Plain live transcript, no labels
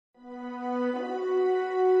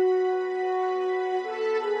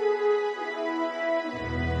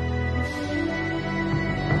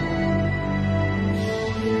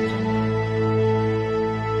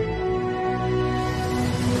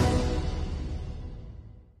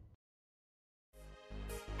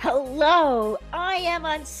Hello, I am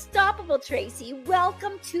Unstoppable Tracy.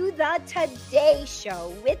 Welcome to the Today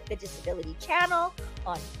Show with the Disability Channel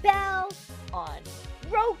on Bell, on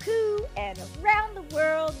Roku, and around the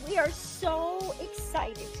world. We are so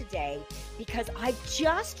excited today because I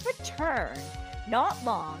just returned not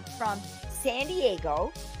long from San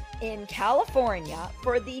Diego in California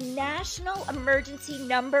for the National Emergency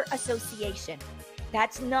Number Association.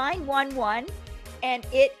 That's 911. And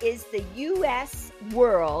it is the U.S.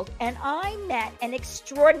 world. And I met an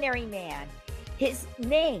extraordinary man. His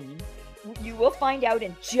name, you will find out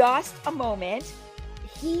in just a moment.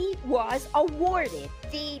 He was awarded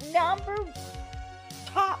the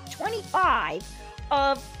top 25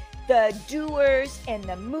 of the doers and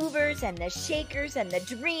the movers and the shakers and the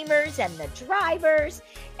dreamers and the drivers.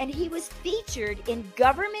 And he was featured in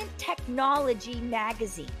Government Technology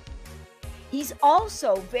magazine. He's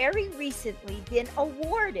also very recently been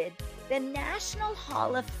awarded the National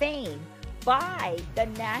Hall of Fame by the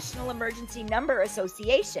National Emergency Number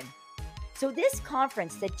Association. So this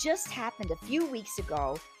conference that just happened a few weeks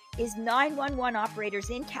ago is 911 operators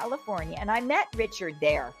in California, and I met Richard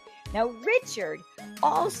there. Now, Richard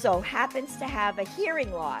also happens to have a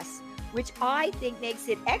hearing loss, which I think makes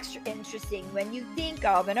it extra interesting when you think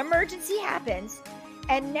of an emergency happens,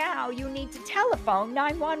 and now you need to telephone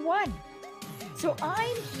 911. So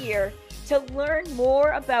I'm here to learn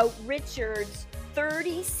more about Richard's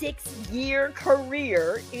 36-year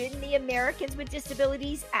career in the Americans with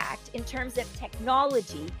Disabilities Act in terms of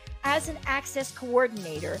technology as an access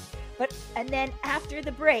coordinator. And then after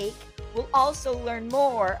the break, we'll also learn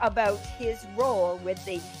more about his role with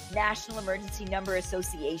the National Emergency Number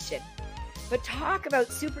Association. But talk about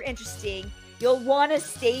super interesting. You'll want to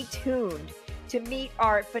stay tuned to meet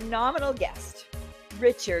our phenomenal guest.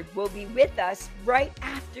 Richard will be with us right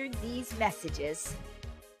after these messages.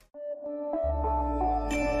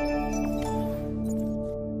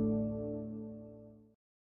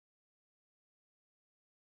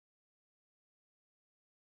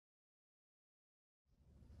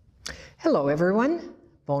 Hello, everyone.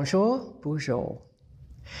 Bonjour, bonjour.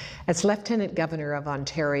 As Lieutenant Governor of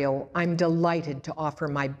Ontario, I'm delighted to offer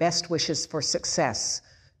my best wishes for success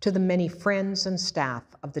to the many friends and staff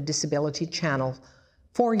of the Disability Channel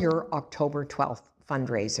for your October 12th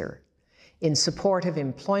fundraiser in support of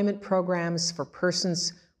employment programs for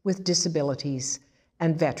persons with disabilities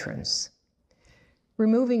and veterans.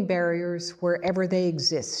 Removing barriers wherever they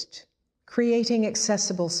exist, creating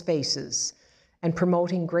accessible spaces, and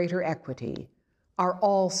promoting greater equity are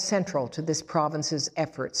all central to this province's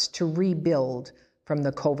efforts to rebuild from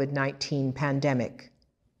the COVID-19 pandemic.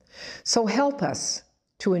 So help us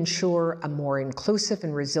to ensure a more inclusive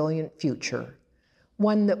and resilient future,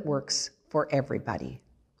 one that works for everybody.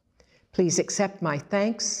 Please accept my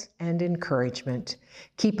thanks and encouragement.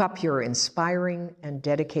 Keep up your inspiring and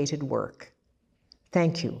dedicated work.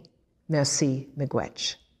 Thank you. Merci,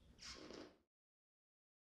 miigwech.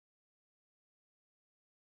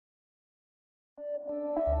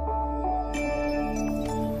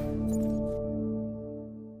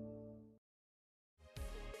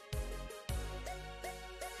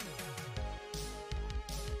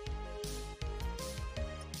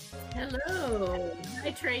 Hello.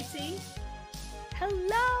 Hi, Tracy.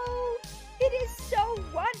 Hello. It is so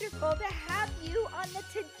wonderful to have you on the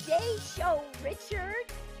Today Show,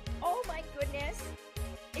 Richard. Oh my goodness.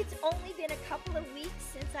 It's only been a couple of weeks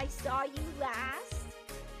since I saw you last,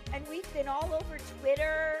 and we've been all over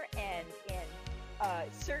Twitter and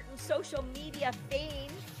in certain social media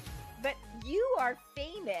fame, but you are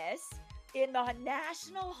famous in the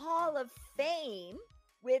National Hall of Fame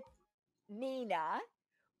with NENA.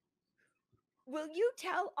 Will you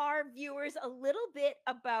tell our viewers a little bit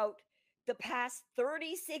about the past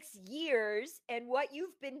 36 years and what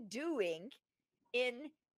you've been doing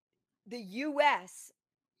in the U.S.?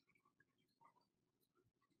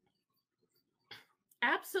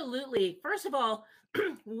 Absolutely. First of all,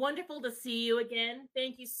 wonderful to see you again.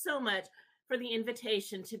 Thank you so much for the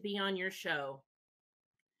invitation to be on your show.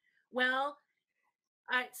 Well,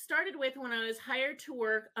 I started with when I was hired to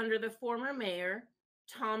work under the former mayor,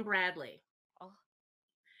 Tom Bradley.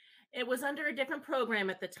 It was under a different program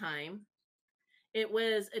at the time. It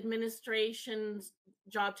was administration's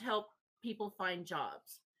job to help people find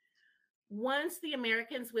jobs. Once the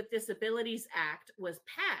Americans with Disabilities Act was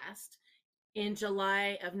passed in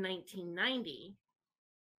July of 1990,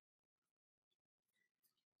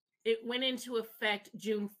 it went into effect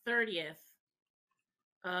June 30th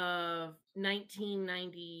of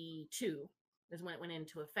 1992 is when it went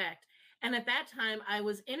into effect. And at that time, I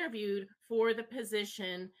was interviewed for the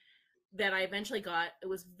position that I eventually got. It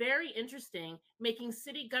was very interesting, making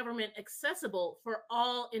city government accessible for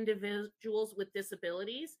all individuals with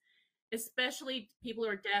disabilities, especially people who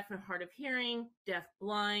are deaf and hard of hearing, deaf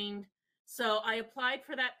blind. So I applied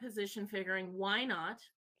for that position figuring, why not?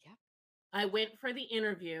 Yeah. I went for the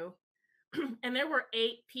interview and there were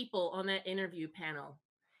 8 people on that interview panel,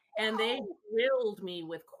 and they Wow. grilled me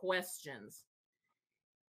with questions.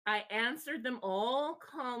 I answered them all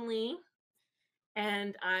calmly,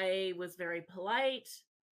 and I was very polite,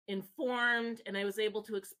 informed, and I was able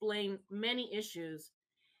to explain many issues.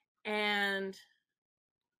 And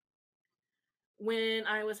when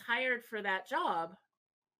I was hired for that job,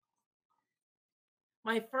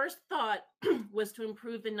 my first thought was to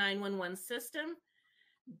improve the 911 system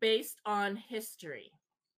based on history.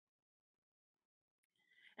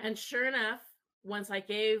 And sure enough, once I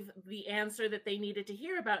gave the answer that they needed to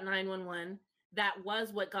hear about 911, that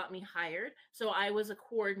was what got me hired. So I was a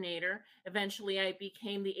coordinator. Eventually, I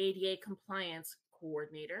became the ADA compliance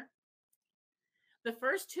coordinator. The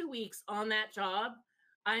first 2 weeks on that job,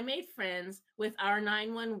 I made friends with our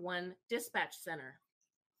 911 dispatch center.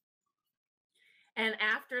 And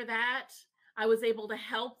after that, I was able to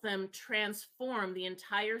help them transform the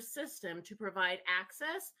entire system to provide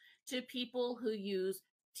access to people who use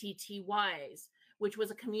TTYs, which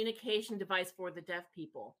was a communication device for the deaf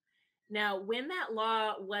people. Now, when that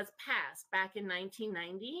law was passed back in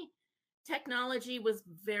 1990, technology was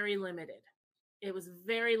very limited. It was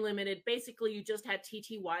very limited. Basically, you just had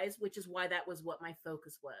TTYs, which is why that was what my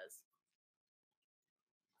focus was.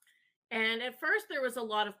 And at first, there was a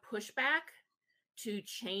lot of pushback to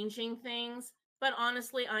changing things, but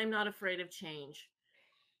honestly, I'm not afraid of change.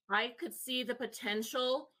 I could see the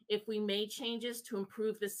potential if we made changes to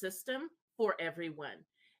improve the system for everyone.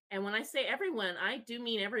 And when I say everyone, I do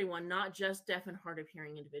mean everyone, not just deaf and hard of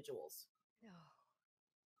hearing individuals. Oh.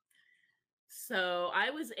 So I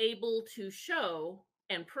was able to show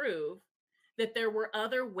and prove that there were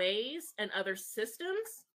other ways and other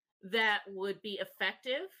systems that would be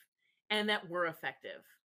effective and that were effective.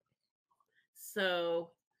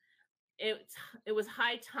 So it was a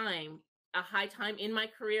high time in my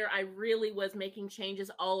career. I really was making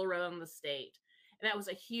changes all around the state. And that was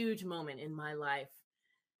a huge moment in my life.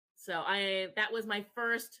 So that was my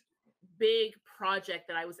first big project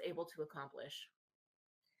that I was able to accomplish.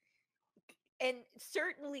 And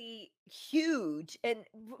certainly huge and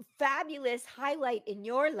fabulous highlight in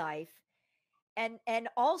your life, and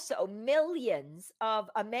also millions of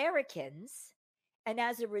Americans, and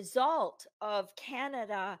as a result of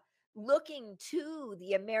Canada looking to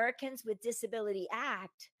the Americans with Disability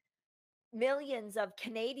Act, millions of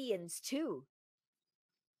Canadians too.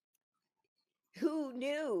 Who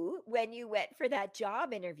knew when you went for that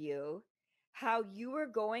job interview how you were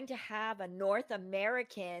going to have a North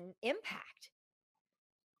American impact?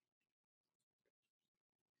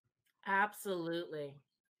 Absolutely.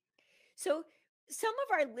 So, some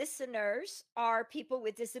of our listeners are people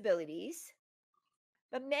with disabilities,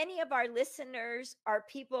 but many of our listeners are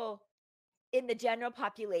people in the general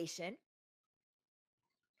population.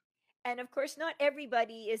 And of course, not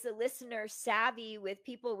everybody is a listener savvy with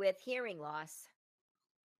people with hearing loss.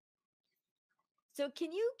 So,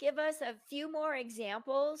 can you give us a few more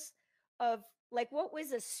examples of like what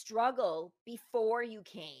was a struggle before you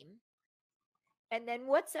came? And then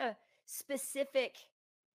what's a specific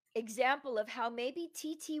example of how maybe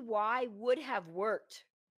TTY would have worked?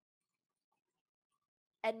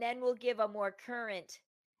 And then we'll give a more current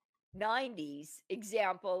 90s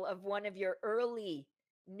example of one of your early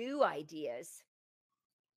new ideas.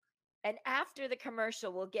 And after the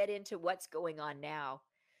commercial, we'll get into what's going on now.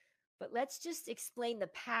 But let's just explain the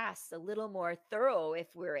past a little more thorough if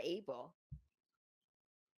we're able.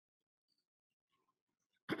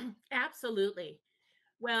 Absolutely.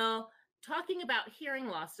 Well, talking about hearing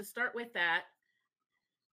loss, to start with that,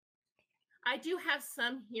 I do have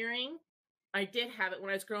some hearing. I did have it when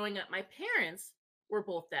I was growing up. My parents were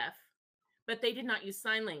both deaf, but they did not use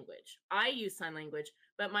sign language. I use sign language,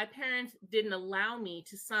 but my parents didn't allow me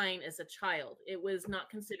to sign as a child. It was not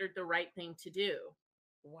considered the right thing to do.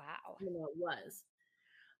 Wow. You know, it was.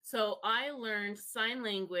 So I learned sign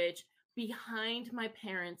language behind my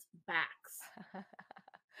parents' backs,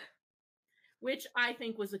 which I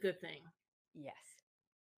think was a good thing. Yes.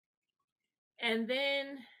 And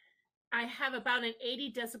then I have about an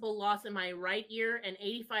 80 decibel loss in my right ear and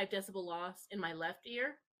 85 decibel loss in my left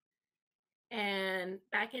ear. And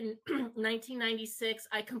back in 1996,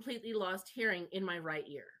 I completely lost hearing in my right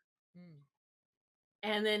ear. Mm.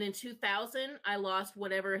 And then in 2000, I lost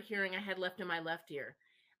whatever hearing I had left in my left ear.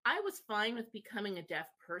 I was fine with becoming a deaf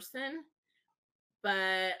person,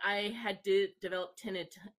 but I had developed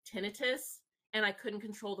tinnitus, and I couldn't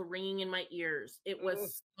control the ringing in my ears. It Ugh.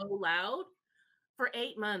 was so loud. For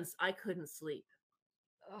 8 months, I couldn't sleep.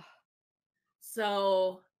 Ugh.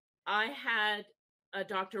 So I had a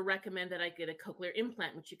doctor recommend that I get a cochlear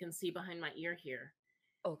implant, which you can see behind my ear here.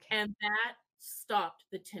 Okay. And that stopped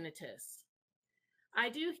the tinnitus. I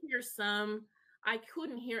do hear some, I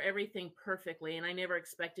couldn't hear everything perfectly, and I never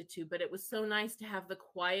expected to, but it was so nice to have the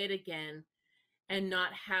quiet again and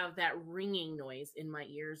not have that ringing noise in my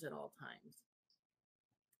ears at all times.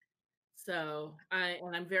 So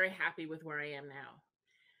I'm very happy with where I am now.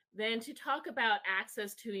 Then to talk about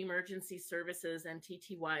access to emergency services and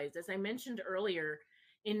TTYs, as I mentioned earlier,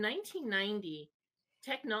 in 1990,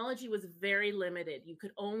 technology was very limited. You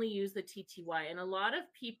could only use the TTY, and a lot of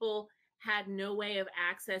people had no way of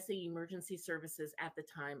accessing emergency services at the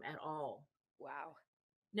time at all. Wow.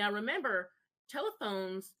 Now, remember,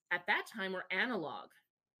 telephones at that time were analog.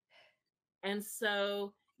 And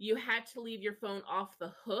so you had to leave your phone off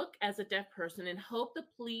the hook as a deaf person and hope the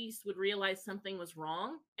police would realize something was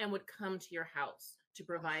wrong and would come to your house to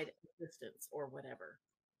provide assistance or whatever.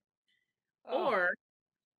 Oh. Or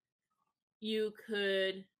you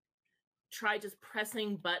could try just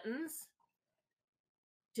pressing buttons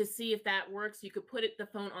to see if that works. You could put the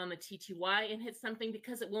phone on the TTY and hit something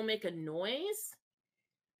because it will make a noise.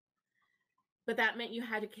 But that meant you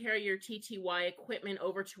had to carry your TTY equipment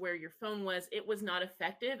over to where your phone was. It was not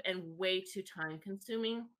effective and way too time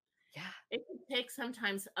consuming. Yeah. It could take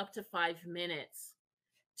sometimes up to 5 minutes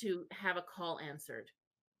to have a call answered.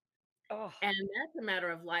 Oh. And that's a matter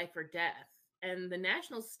of life or death. And the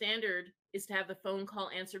national standard is to have the phone call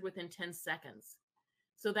answered within 10 seconds.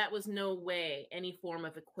 So that was no way any form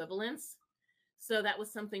of equivalence. So that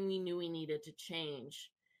was something we knew we needed to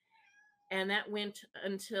change. And that went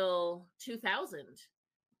until 2000.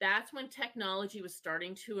 That's when technology was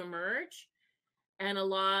starting to emerge. And a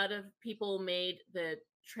lot of people made the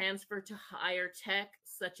transfer to higher tech,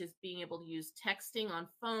 such as being able to use texting on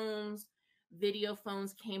phones, video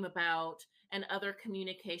phones came about, and other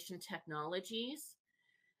communication technologies.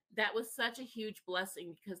 That was such a huge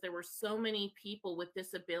blessing because there were so many people with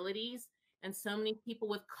disabilities and so many people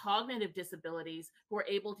with cognitive disabilities who were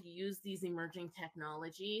able to use these emerging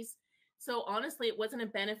technologies. So honestly, it wasn't a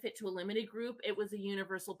benefit to a limited group. It was a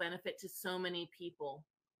universal benefit to so many people.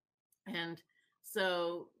 And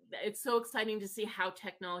so it's so exciting to see how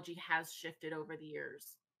technology has shifted over the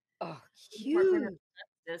years. Oh, The Department of huge.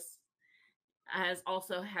 Justice has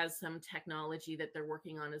some technology that they're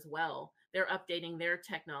working on as well. They're updating their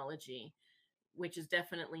technology, which is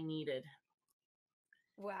definitely needed.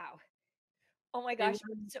 Wow. Oh my They gosh. want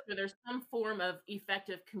to make So sure there's some form of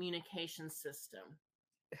effective communication system.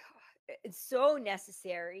 it's so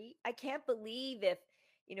necessary. I can't believe if,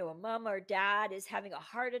 a mom or dad is having a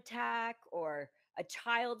heart attack or a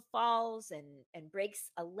child falls and breaks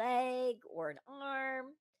a leg or an arm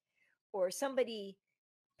or somebody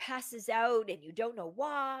passes out and you don't know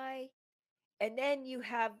why. And then you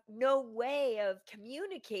have no way of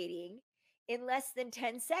communicating in less than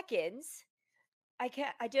 10 seconds.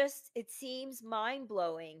 It seems mind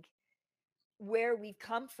blowing where we've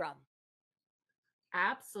come from.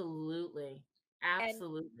 Absolutely. And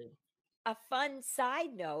Absolutely. a fun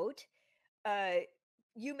side note, uh,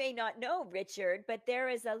 you may not know, Richard, but there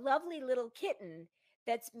is a lovely little kitten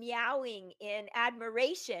that's meowing in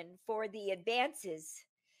admiration for the advances.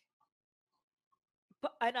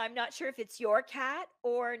 And I'm not sure if it's your cat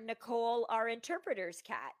or Nicole, our interpreter's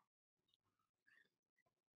cat.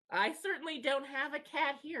 I certainly don't have a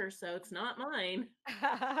cat here, so it's not mine.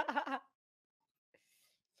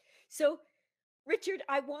 So, Richard,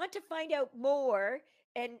 I want to find out more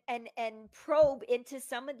and probe into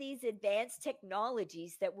some of these advanced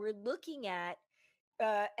technologies that we're looking at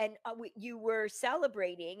you were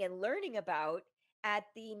celebrating and learning about at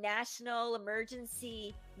the National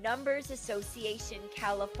Emergency Numbers Association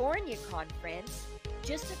California conference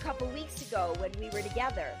just a couple weeks ago when we were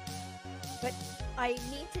together. But I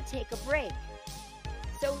need to take a break.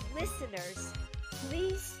 So, listeners,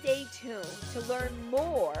 please stay tuned to learn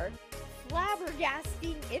more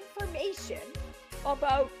flabbergasting information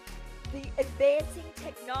about the advancing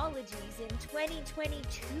technologies in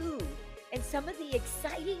 2022 and some of the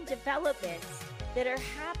exciting developments that are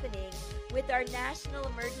happening with our National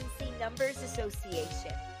Emergency Numbers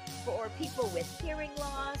Association for people with hearing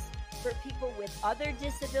loss, for people with other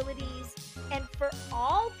disabilities, and for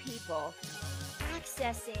all people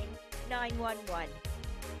accessing 911.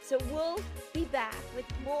 So we'll be back with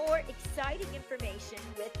more exciting information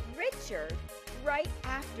with Richard right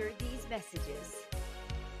after these messages.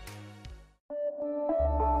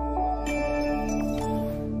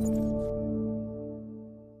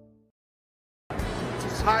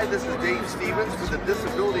 Hi, this is Dave Stevens for the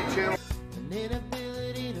Disability Channel. An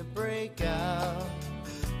inability to break out.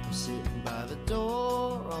 I'm sitting by the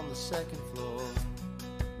door on the second floor,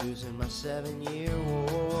 losing my 7-year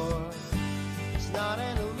war. It's not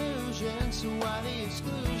an illusion, so why the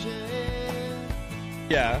exclusion?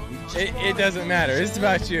 Yeah, it doesn't matter. It's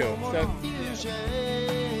about you. So.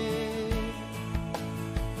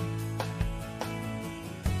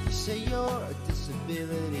 You say you're a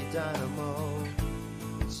disability dynamo.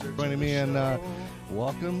 Joining me, and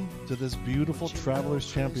welcome to this beautiful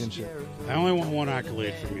Travelers Championship. I only want one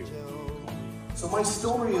accolade from you. So my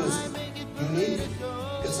story is unique,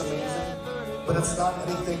 it's amazing, but it's not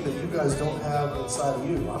anything that you guys don't have inside of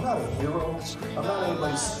you. I'm not a hero, I'm not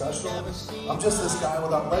anybody special, I'm just this guy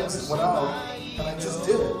without legs that went out, and I just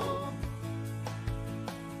did it.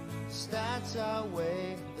 Stats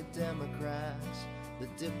outweigh the Democrats, the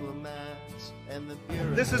diplomats, and the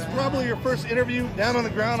bureaucrats. This is probably your first interview down on the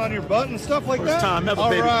ground on your butt and stuff like First that? time ever, All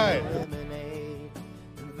baby. right. Eliminate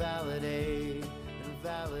and validate and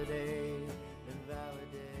validate and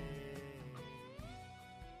validate.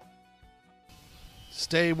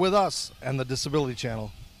 Stay with us and the Disability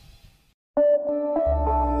Channel.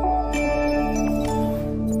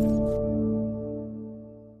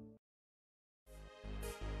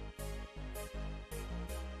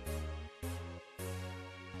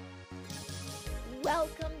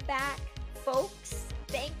 Welcome back, folks.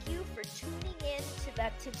 Thank you for tuning in to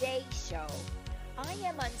the Today Show. I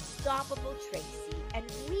am Unstoppable Tracy, and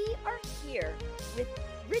we are here with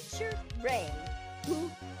Richard Ray, who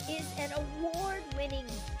is an award-winning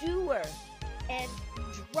doer and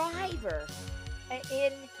driver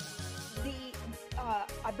in the,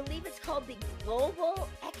 I believe it's called the Global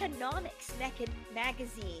Economics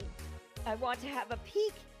Magazine. I want to have a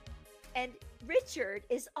peek. And Richard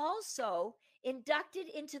is also inducted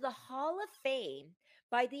into the Hall of Fame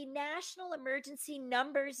by the National Emergency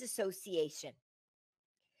Numbers Association.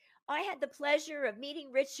 I had the pleasure of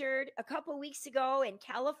meeting Richard a couple weeks ago in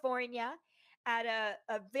California at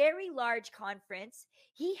a very large conference.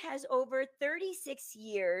 He has over 36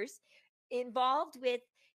 years involved with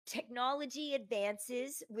technology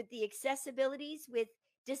advances with the Accessibilities with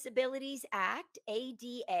Disabilities Act,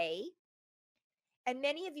 ADA. And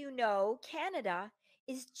many of you know Canada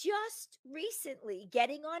is just recently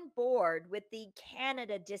getting on board with the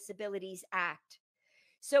Canada Disabilities Act.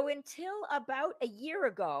 So until about a year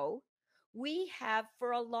ago, we have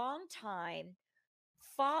for a long time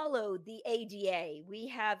followed the ADA. We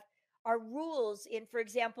have our rules in, for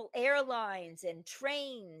example, airlines and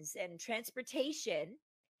trains and transportation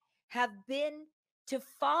have been to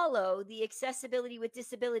follow the Accessibility with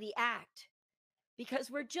Disability Act,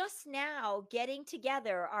 because we're just now getting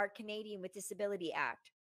together our Canadian with Disability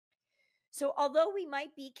Act. So although we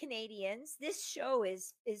might be Canadians, this show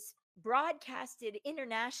is broadcasted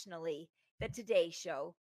internationally, the Today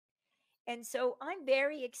Show. And so I'm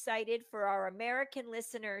very excited for our American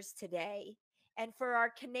listeners today and for our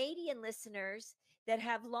Canadian listeners that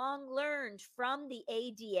have long learned from the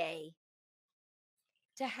ADA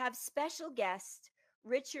to have special guest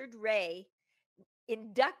Richard Ray,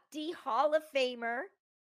 inductee Hall of Famer.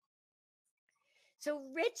 So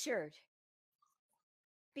Richard,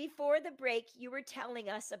 before the break, you were telling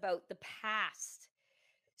us about the past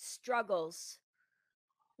struggles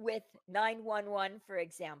with 911, for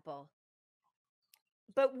example.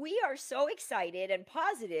 But we are so excited and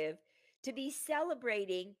positive to be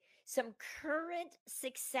celebrating some current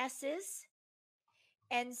successes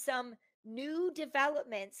and some new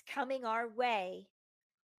developments coming our way.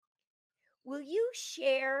 Will you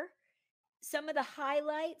share some of the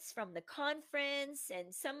highlights from the conference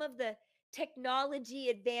and some of the technology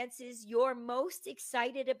advances you're most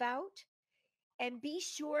excited about? And be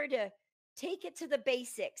sure to take it to the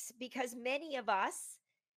basics, because many of us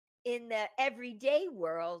in the everyday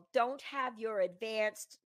world don't have your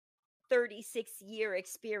advanced 36-year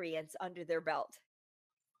experience under their belt.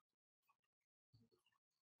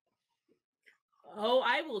 Oh,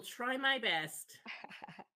 I will try my best.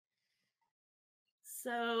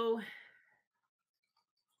 So,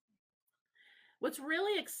 what's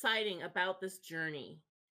really exciting about this journey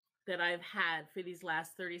that I've had for these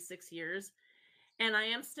last 36 years, and I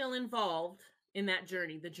am still involved in that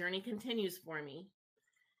journey, the journey continues for me,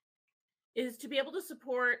 is to be able to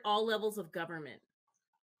support all levels of government,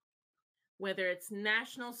 whether it's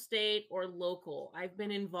national, state, or local. I've been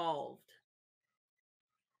involved.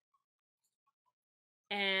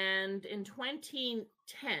 And in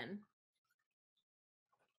 2010,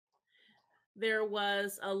 there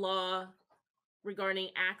was a law regarding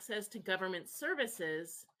access to government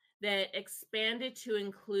services that expanded to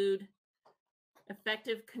include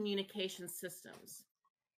effective communication systems.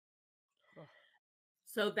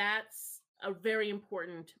 So that's a very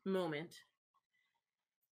important moment.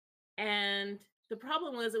 And the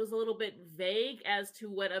problem was it was a little bit vague as to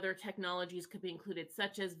what other technologies could be included,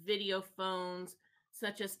 such as video phones,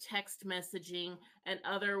 such as text messaging, and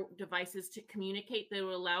other devices to communicate that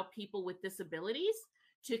will allow people with disabilities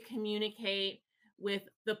to communicate with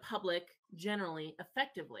the public generally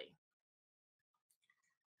effectively.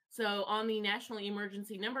 So on the National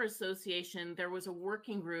Emergency Number Association, there was a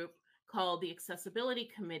working group called the Accessibility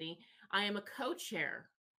Committee. I am a co-chair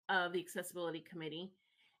of the Accessibility Committee,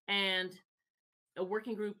 and a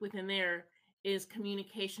working group within there is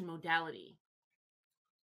communication modality.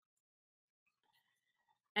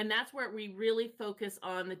 And that's where we really focus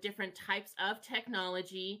on the different types of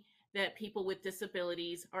technology that people with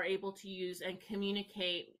disabilities are able to use and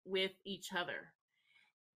communicate with each other.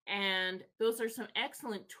 And those are some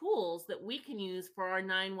excellent tools that we can use for our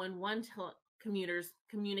 911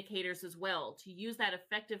 communicators as well, to use that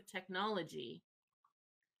effective technology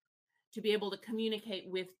to be able to communicate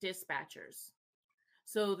with dispatchers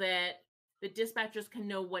so that the dispatchers can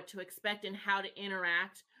know what to expect and how to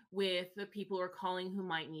interact with the people who are calling who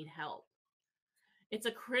might need help. It's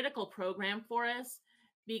a critical program for us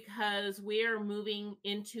because we are moving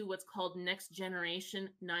into what's called next generation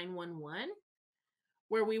 911,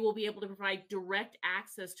 where we will be able to provide direct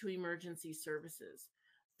access to emergency services.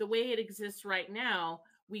 The way it exists right now,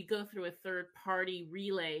 we go through a third-party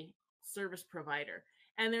relay service provider.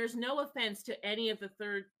 And there's no offense to any of the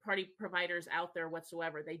third-party providers out there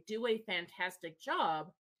whatsoever. They do a fantastic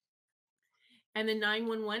job. And the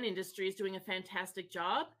 911 industry is doing a fantastic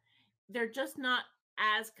job. They're just not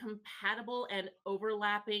as compatible and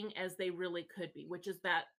overlapping as they really could be, which is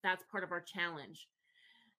that's part of our challenge.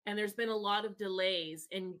 And there's been a lot of delays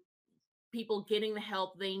in people getting the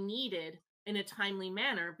help they needed in a timely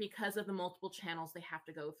manner because of the multiple channels they have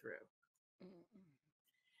to go through.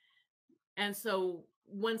 And so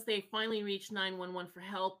once they finally reach 911 for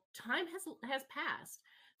help, time has passed.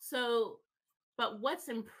 So, but what's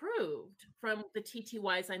improved from the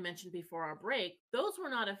TTYs I mentioned before our break, those were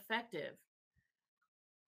not effective.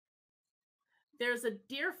 There's a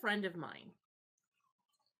dear friend of mine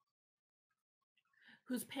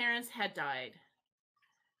whose parents had died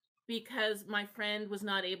because my friend was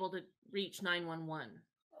not able to reach 911.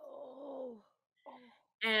 Oh.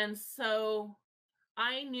 And so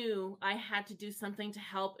I knew I had to do something to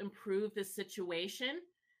help improve this situation,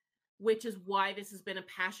 which is why this has been a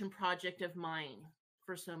passion project of mine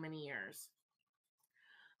for so many years.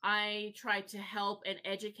 I try to help and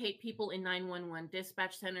educate people in 911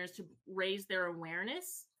 dispatch centers to raise their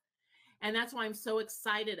awareness. And that's why I'm so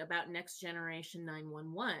excited about Next Generation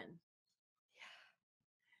 911.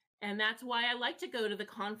 And that's why I like to go to the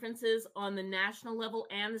conferences on the national level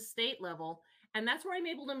and the state level. And that's where I'm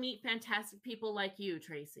able to meet fantastic people like you,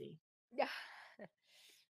 Tracy. Yeah.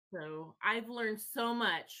 So I've learned so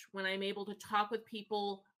much when I'm able to talk with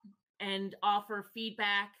people and offer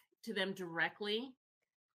feedback to them directly,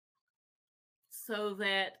 so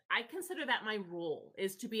that I consider that my role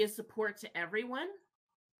is to be a support to everyone.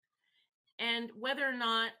 And whether or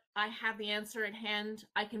not I have the answer at hand,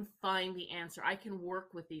 I can find the answer. I can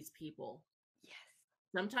work with these people. Yes.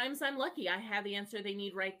 Sometimes I'm lucky I have the answer they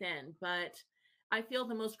need right then, but I feel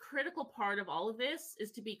the most critical part of all of this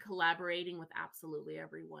is to be collaborating with absolutely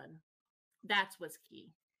everyone. That's what's key.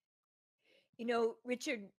 You know,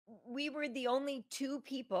 Richard, we were the only two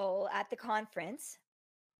people at the conference.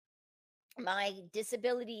 My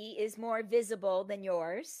disability is more visible than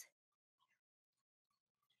yours.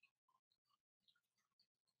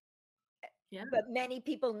 Yeah. But many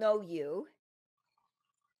people know you.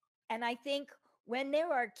 And I think when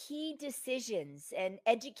there are key decisions and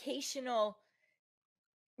educational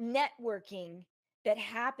networking that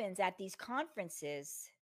happens at these conferences,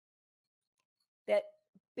 that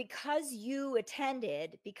because you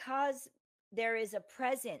attended, because there is a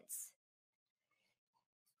presence,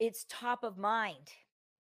 it's top of mind,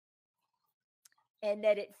 and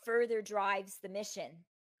that it further drives the mission.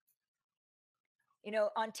 You know,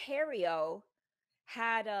 Ontario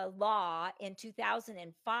had a law in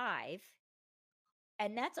 2005,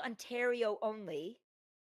 and that's Ontario only,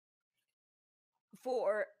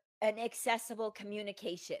 for an accessible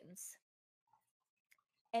communications.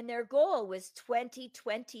 And their goal was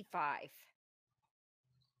 2025.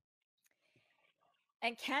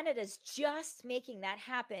 And Canada's just making that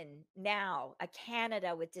happen now, a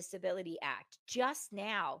Canada with Disability Act, just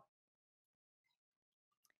now.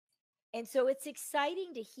 And so it's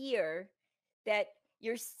exciting to hear that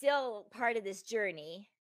you're still part of this journey,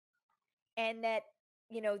 and that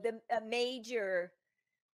a major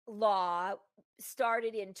law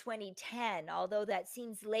started in 2010, although that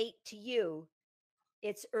seems late to you.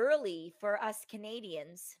 It's early for us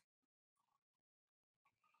Canadians.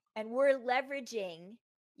 And we're leveraging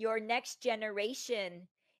your next generation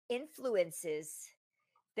influences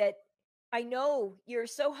that I know you're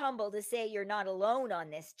so humble to say you're not alone on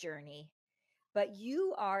this journey, but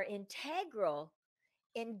you are integral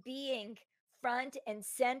in being front and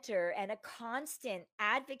center and a constant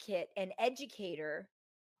advocate and educator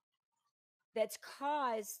that's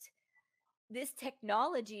caused this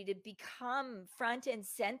technology to become front and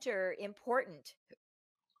center important.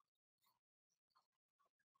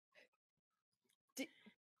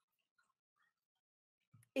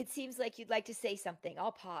 It seems like you'd like to say something.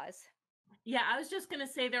 I'll pause. Yeah, I was just going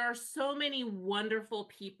to say there are so many wonderful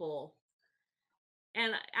people.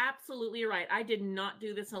 And absolutely right. I did not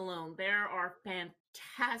do this alone. There are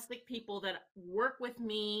fantastic people that work with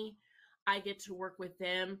me. I get to work with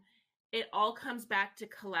them. It all comes back to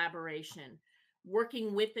collaboration,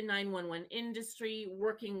 working with the 911 industry,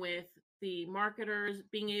 working with the marketers,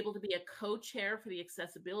 being able to be a co-chair for the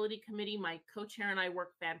accessibility committee. My co-chair and I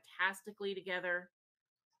work fantastically together.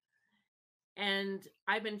 And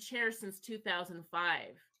I've been chair since 2005.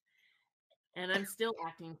 And I'm still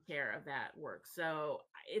acting chair of that work. So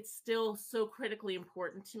it's still so critically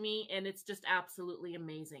important to me. And it's just absolutely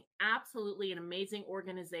amazing. Absolutely an amazing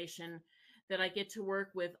organization that I get to work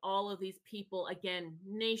with all of these people, again,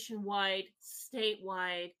 nationwide,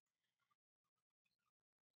 statewide.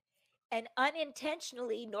 And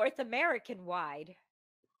unintentionally North American wide.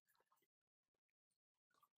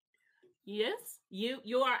 Yes,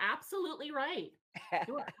 you are absolutely right.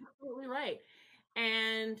 You are absolutely right.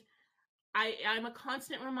 And I'm a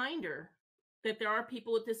constant reminder that there are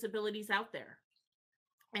people with disabilities out there.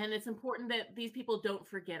 And it's important that these people don't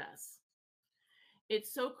forget us.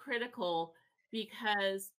 It's so critical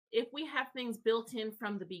because if we have things built in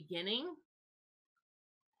from the beginning,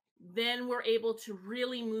 then we're able to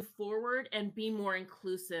really move forward and be more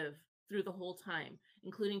inclusive through the whole time,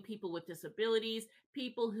 including people with disabilities,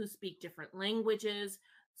 people who speak different languages,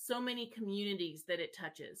 so many communities that it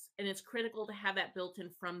touches. And it's critical to have that built in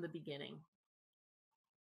from the beginning.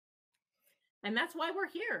 And that's why we're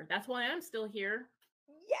here. That's why I'm still here.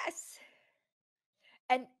 Yes.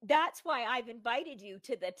 And that's why I've invited you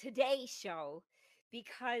to the Today Show,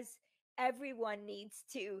 because everyone needs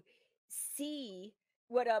to see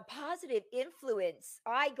what a positive influence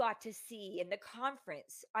I got to see in the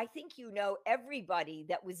conference. I think you know everybody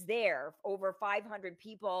that was there, over 500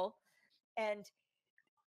 people. And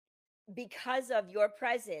because of your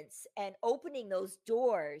presence and opening those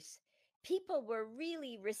doors, people were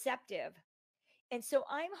really receptive. And so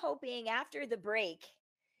I'm hoping after the break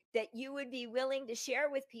that you would be willing to share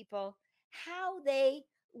with people how they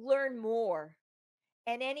learn more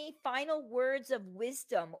and any final words of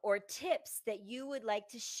wisdom or tips that you would like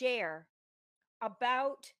to share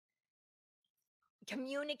about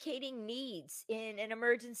communicating needs in an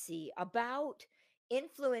emergency, about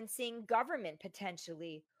influencing government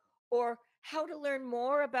potentially, or how to learn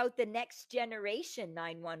more about the next generation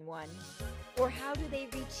 911, or how do they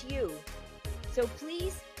reach you. So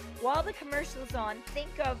please, while the commercial's on,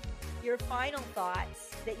 think of your final thoughts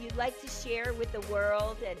that you'd like to share with the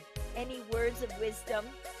world and any words of wisdom.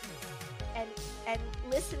 And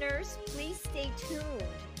listeners, please stay tuned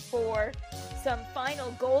for some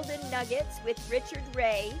final golden nuggets with Richard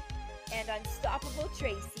Ray and Unstoppable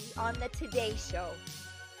Tracy on the Today Show.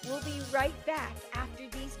 We'll be right back after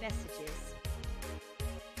these messages.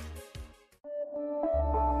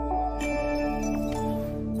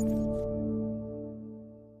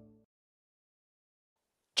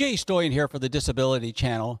 Jay Stoyan here for the Disability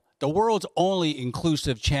Channel, the world's only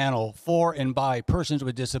inclusive channel for and by persons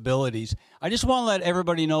with disabilities. I just want to let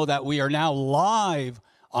everybody know that we are now live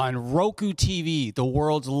on Roku TV, the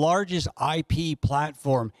world's largest IP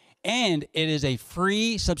platform, and it is a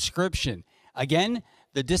free subscription. Again,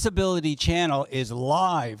 the Disability Channel is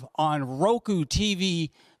live on Roku TV,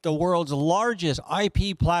 the world's largest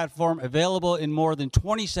IP platform, available in more than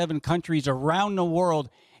 27 countries around the world,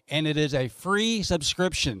 and it is a free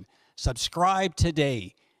subscription. Subscribe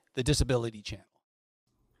today, the Disability Channel.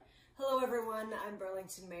 Hello everyone, I'm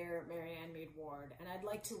Burlington Mayor Marianne Mead Ward, and I'd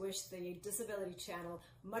like to wish the Disability Channel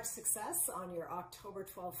much success on your October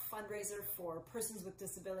 12th fundraiser for persons with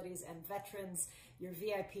disabilities and veterans, your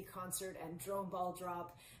VIP concert and drone ball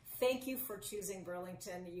drop. Thank you for choosing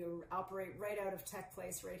Burlington. You operate right out of Tech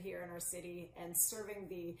Place right here in our city and serving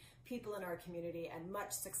the people in our community, and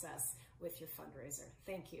much success with your fundraiser.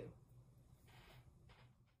 Thank you.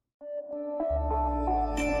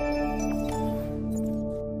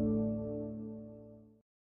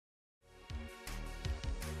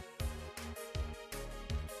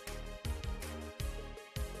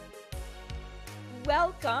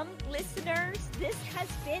 welcome, listeners. This has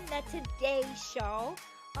been the Today Show.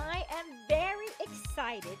 I am very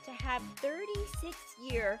excited to have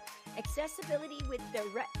 36-year Accessibility with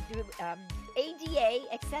the ADA,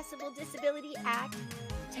 Accessible Disability Act,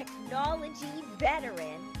 technology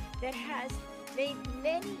veteran that has made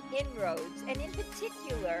many inroads. And in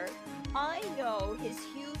particular, I know his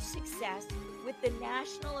huge success with the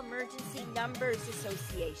National Emergency Numbers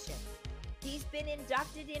Association. He's been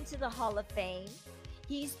inducted into the Hall of Fame.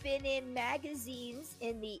 He's been in magazines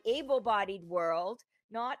in the able-bodied world,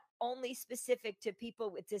 not only specific to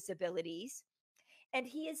people with disabilities. And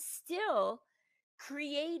he is still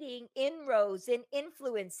creating inroads and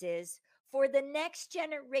influences for the next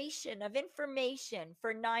generation of information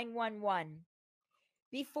for 911.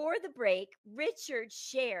 Before the break, Richard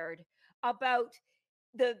shared about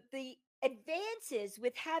the advances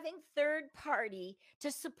with having third party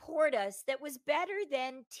to support us that was better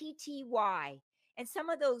than TTY and some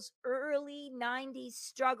of those early 90s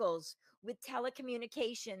struggles with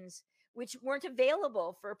telecommunications, which weren't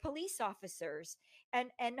available for police officers,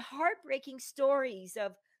 and heartbreaking stories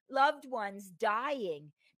of loved ones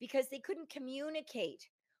dying because they couldn't communicate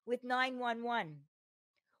with 911.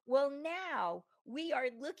 Well, now we are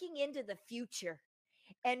looking into the future,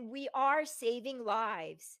 and we are saving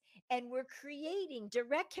lives, and we're creating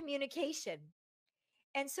direct communication.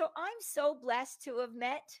 And so I'm so blessed to have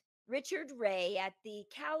met Richard Ray at the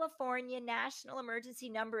California National Emergency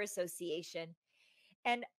Number Association.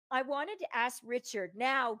 And I wanted to ask Richard,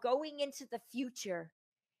 now going into the future,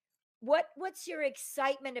 what's your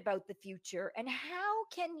excitement about the future, and how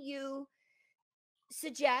can you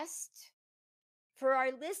suggest for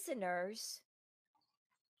our listeners,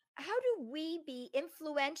 how do we be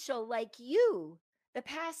influential like you the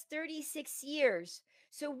past 36 years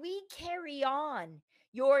so we carry on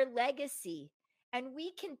your legacy and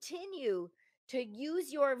we continue to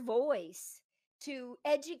use your voice to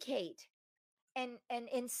educate and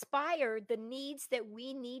inspire the needs that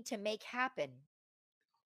we need to make happen?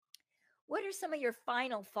 What are some of your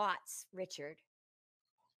final thoughts, Richard?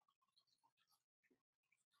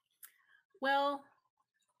 Well,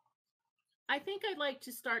 I think I'd like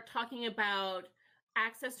to start talking about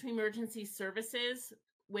access to emergency services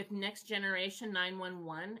with next generation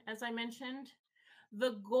 911, as I mentioned.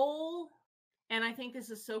 The goal, and I think this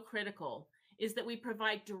is so critical, is that we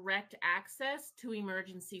provide direct access to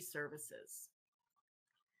emergency services.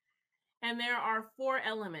 And there are 4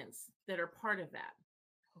 elements that are part of that.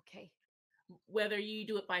 Okay. Whether you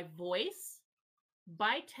do it by voice,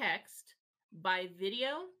 by text, by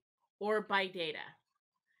video, or by data.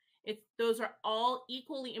 Those are all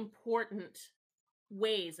equally important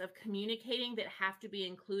ways of communicating that have to be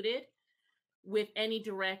included with any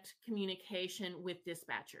direct communication with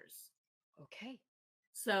dispatchers. Okay.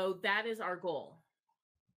 So that is our goal.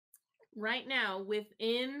 Right now,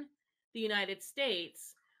 within the United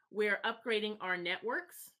States, we're upgrading our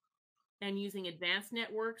networks and using advanced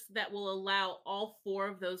networks that will allow all 4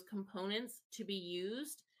 of those components to be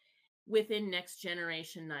used within next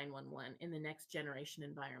generation 911 in the next generation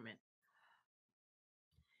environment.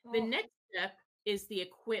 The next step is the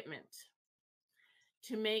equipment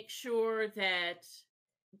to make sure that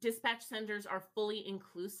dispatch centers are fully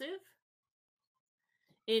inclusive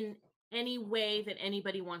in any way that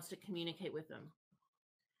anybody wants to communicate with them.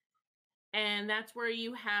 And that's where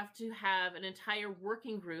you have to have an entire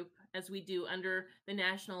working group, as we do under the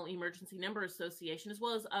National Emergency Number Association, as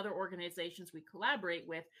well as other organizations we collaborate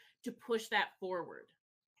with, to push that forward.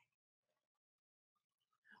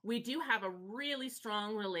 We do have a really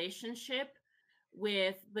strong relationship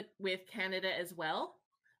with Canada as well.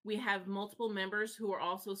 We have multiple members who are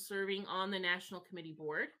also serving on the National Committee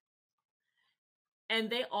Board, and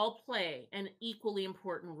they all play an equally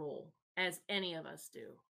important role as any of us do.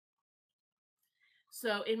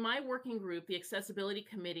 So in my working group, the Accessibility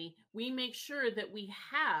Committee, we make sure that we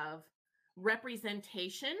have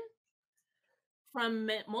representation from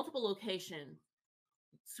multiple locations: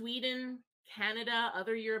 Sweden, Canada,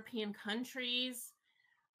 other European countries,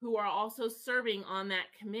 who are also serving on that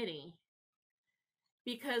committee,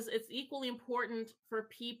 because it's equally important for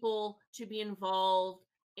people to be involved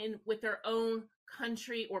with their own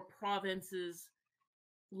country or province's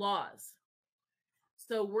laws.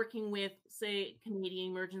 So working with, say,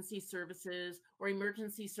 Canadian emergency services or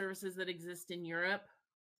emergency services that exist in Europe,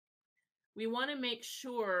 we want to make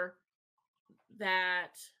sure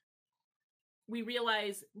that we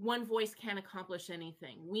realize one voice can't accomplish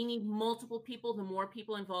anything. We need multiple people. The more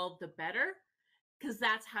people involved, the better, because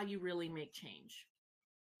that's how you really make change.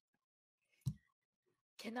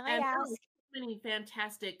 Can I ask? many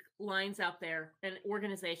fantastic lines out there and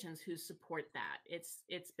organizations who support that.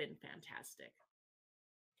 It's been fantastic.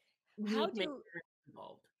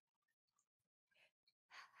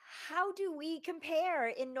 How do we compare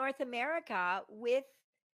in North America with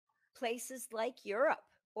places like Europe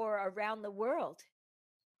or around the world?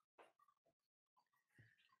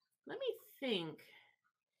 Let me think.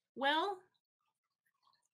 Well,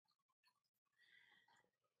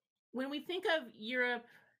 when we think of Europe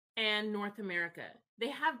and North America, they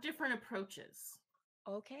have different approaches.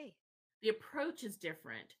 Okay. The approach is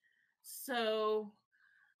different. So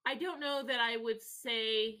I don't know that I would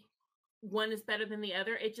say one is better than the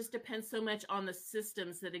other. It just depends so much on the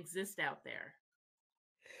systems that exist out there.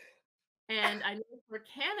 And I know for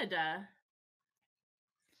Canada,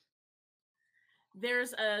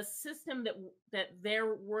 there's a system that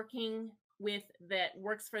they're working with that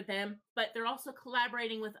works for them, but they're also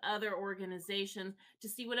collaborating with other organizations to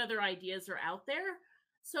see what other ideas are out there.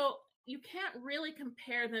 So you can't really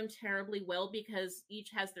compare them terribly well because each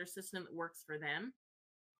has their system that works for them.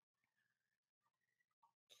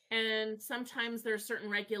 And sometimes there are certain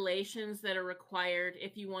regulations that are required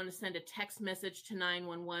if you want to send a text message to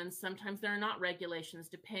 911. Sometimes there are not regulations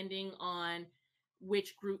depending on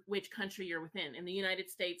which country you're within. In the United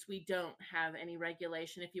States, we don't have any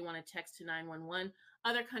regulation if you want to text to 911.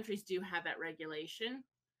 Other countries do have that regulation.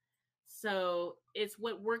 So it's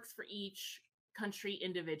what works for each country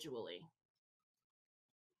individually.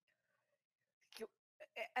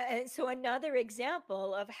 And so another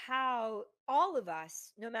example of how all of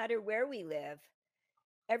us, no matter where we live,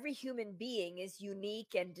 every human being is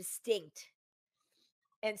unique and distinct.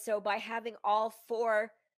 And so by having all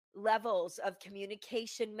 4 levels of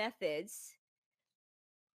communication methods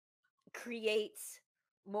creates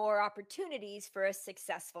more opportunities for a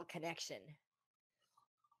successful connection.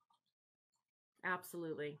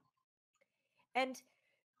 Absolutely. And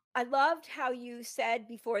I loved how you said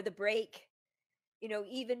before the break, you know,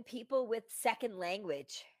 even people with second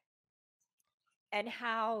language, and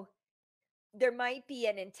how there might be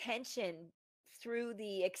an intention through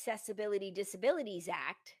the Accessibility Disabilities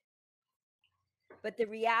Act, but the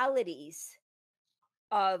realities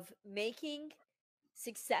of making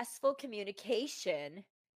successful communication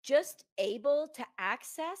just able to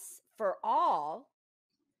access for all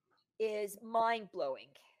is mind-blowing.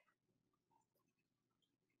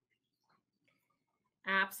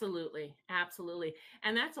 Absolutely. Absolutely.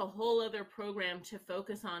 And that's a whole other program to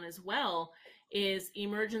focus on as well, is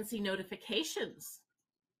emergency notifications.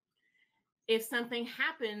 If something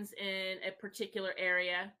happens in a particular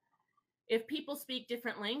area, if people speak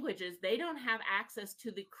different languages, they don't have access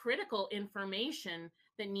to the critical information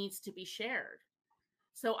that needs to be shared.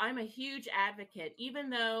 So I'm a huge advocate, even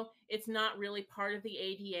though it's not really part of the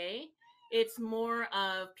ADA, it's more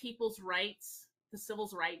of people's rights, the Civil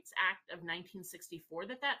Rights Act of 1964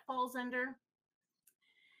 that falls under.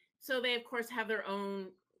 So they, of course, have their own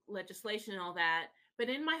legislation and all that. But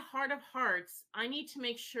in my heart of hearts, I need to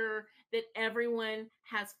make sure that everyone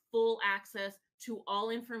has full access to all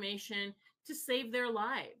information to save their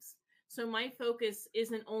lives. So my focus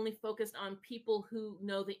isn't only focused on people who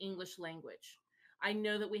know the English language. I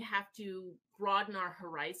know that we have to broaden our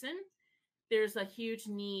horizon. There's a huge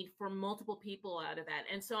need for multiple people out of that.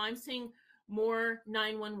 And so I'm seeing more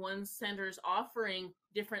 911 centers offering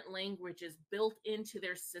different languages built into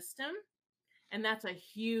their system. And that's a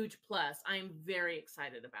huge plus. I'm very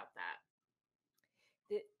excited about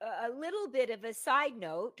that. A little bit of a side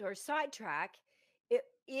note or sidetrack,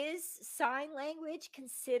 is sign language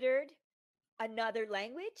considered another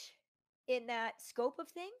language in that scope of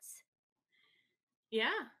things?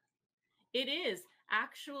 Yeah, it is.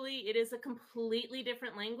 Actually, it is a completely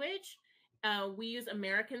different language. We use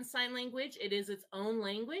American Sign Language. It is its own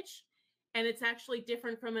language, and it's actually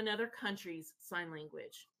different from another country's sign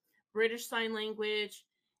language. British Sign Language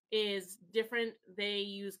is different. They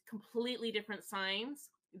use completely different signs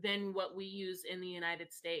than what we use in the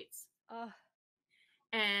United States.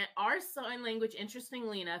 And our sign language,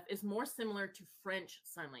 interestingly enough, is more similar to French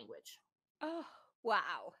Sign Language. Oh,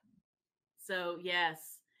 wow. So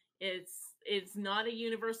yes, it's not a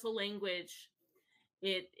universal language.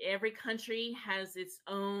 Every country has its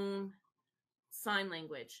own sign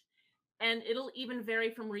language. And it'll even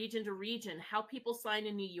vary from region to region. How people sign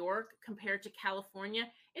in New York compared to California,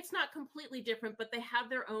 it's not completely different, but they have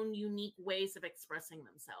their own unique ways of expressing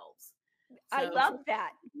themselves. I love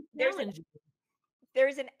that.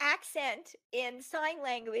 There's an accent in sign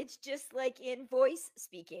language, just like in voice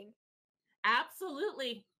speaking.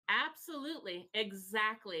 Absolutely. Absolutely.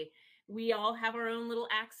 Exactly. We all have our own little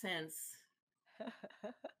accents.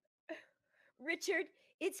 Richard,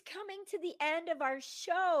 it's coming to the end of our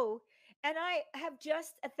show, and I have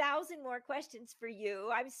just 1,000 more questions for you.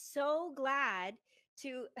 I'm so glad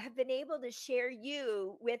to have been able to share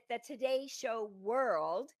you with the Today Show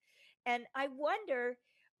world. And I wonder,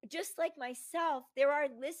 just like myself, there are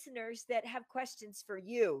listeners that have questions for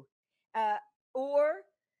you, or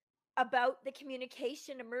about the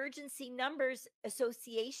Communication Emergency Numbers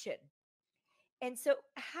Association. And so,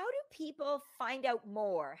 how do people find out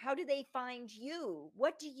more? How do they find you?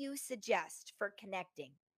 What do you suggest for connecting?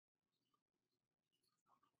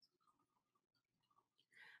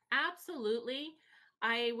 Absolutely.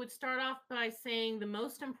 I would start off by saying the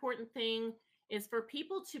most important thing is for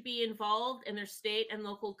people to be involved in their state and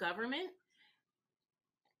local government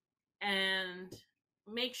and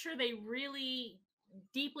make sure they really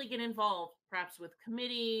deeply get involved, perhaps with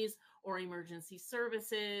committees or emergency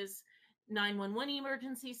services, 911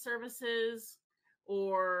 emergency services,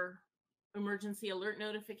 or emergency alert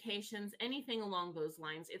notifications, anything along those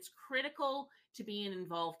lines. It's critical to be an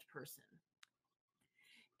involved person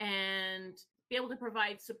and be able to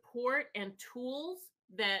provide support and tools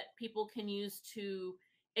that people can use to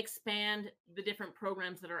expand the different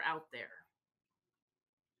programs that are out there.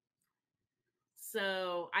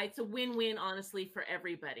 So it's a win-win, honestly, for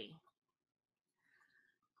everybody.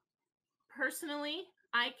 Personally,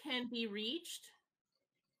 I can be reached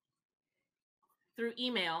through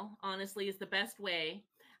email, honestly, is the best way.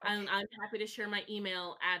 Okay. And I'm happy to share my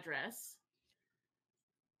email address.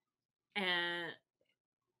 And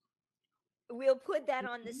we'll put that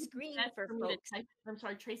on the screen for folks. I'm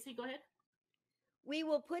sorry, Tracy, go ahead. We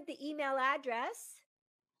will put the email address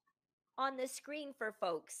on the screen for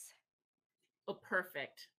folks. Oh,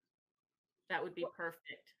 perfect. That would be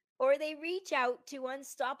perfect. Or they reach out to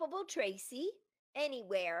Unstoppable Tracy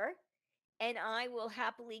anywhere, and I will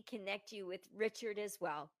happily connect you with Richard as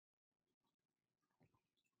well.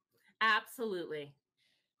 Absolutely.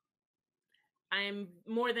 I'm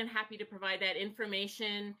more than happy to provide that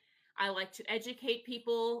information. I like to educate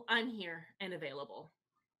people. I'm here and available.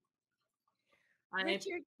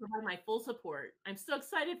 Richard, I provide my full support. I'm so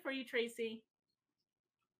excited for you, Tracy.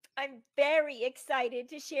 I'm very excited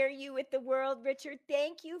to share you with the world, Richard.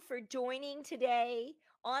 Thank you for joining today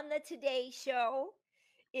on the Today Show.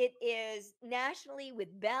 It is nationally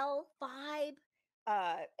with Bell 5,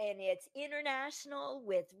 and it's international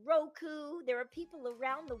with Roku. There are people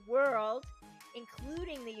around the world,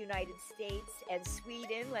 including the United States and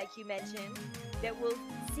Sweden, like you mentioned, that will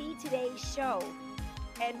see today's show.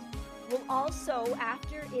 And we'll also,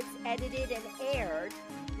 after it's edited and aired,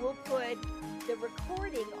 we'll put the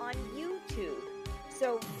recording on YouTube.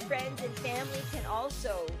 So friends and family can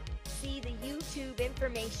also see the YouTube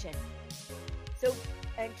information. So,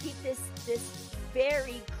 and keep this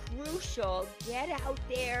very crucial. Get out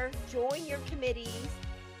there, join your committees,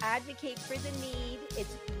 advocate for the need.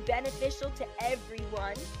 It's beneficial to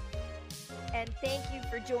everyone. And thank you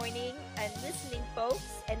for joining and listening,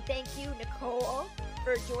 folks. And thank you, Nicole,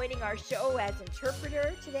 for joining our show as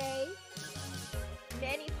interpreter today.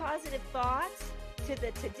 Many positive thoughts to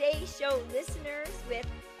the Today Show listeners with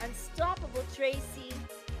Unstoppable Tracy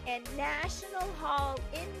and National Hall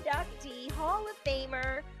inductee, Hall of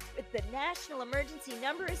Famer with the National Emergency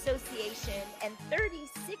Number Association, and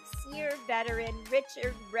 36-year veteran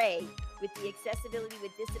Richard Ray with the Accessibility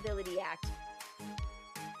with Disability Act.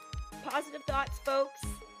 Positive thoughts, folks.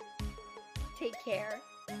 Take care.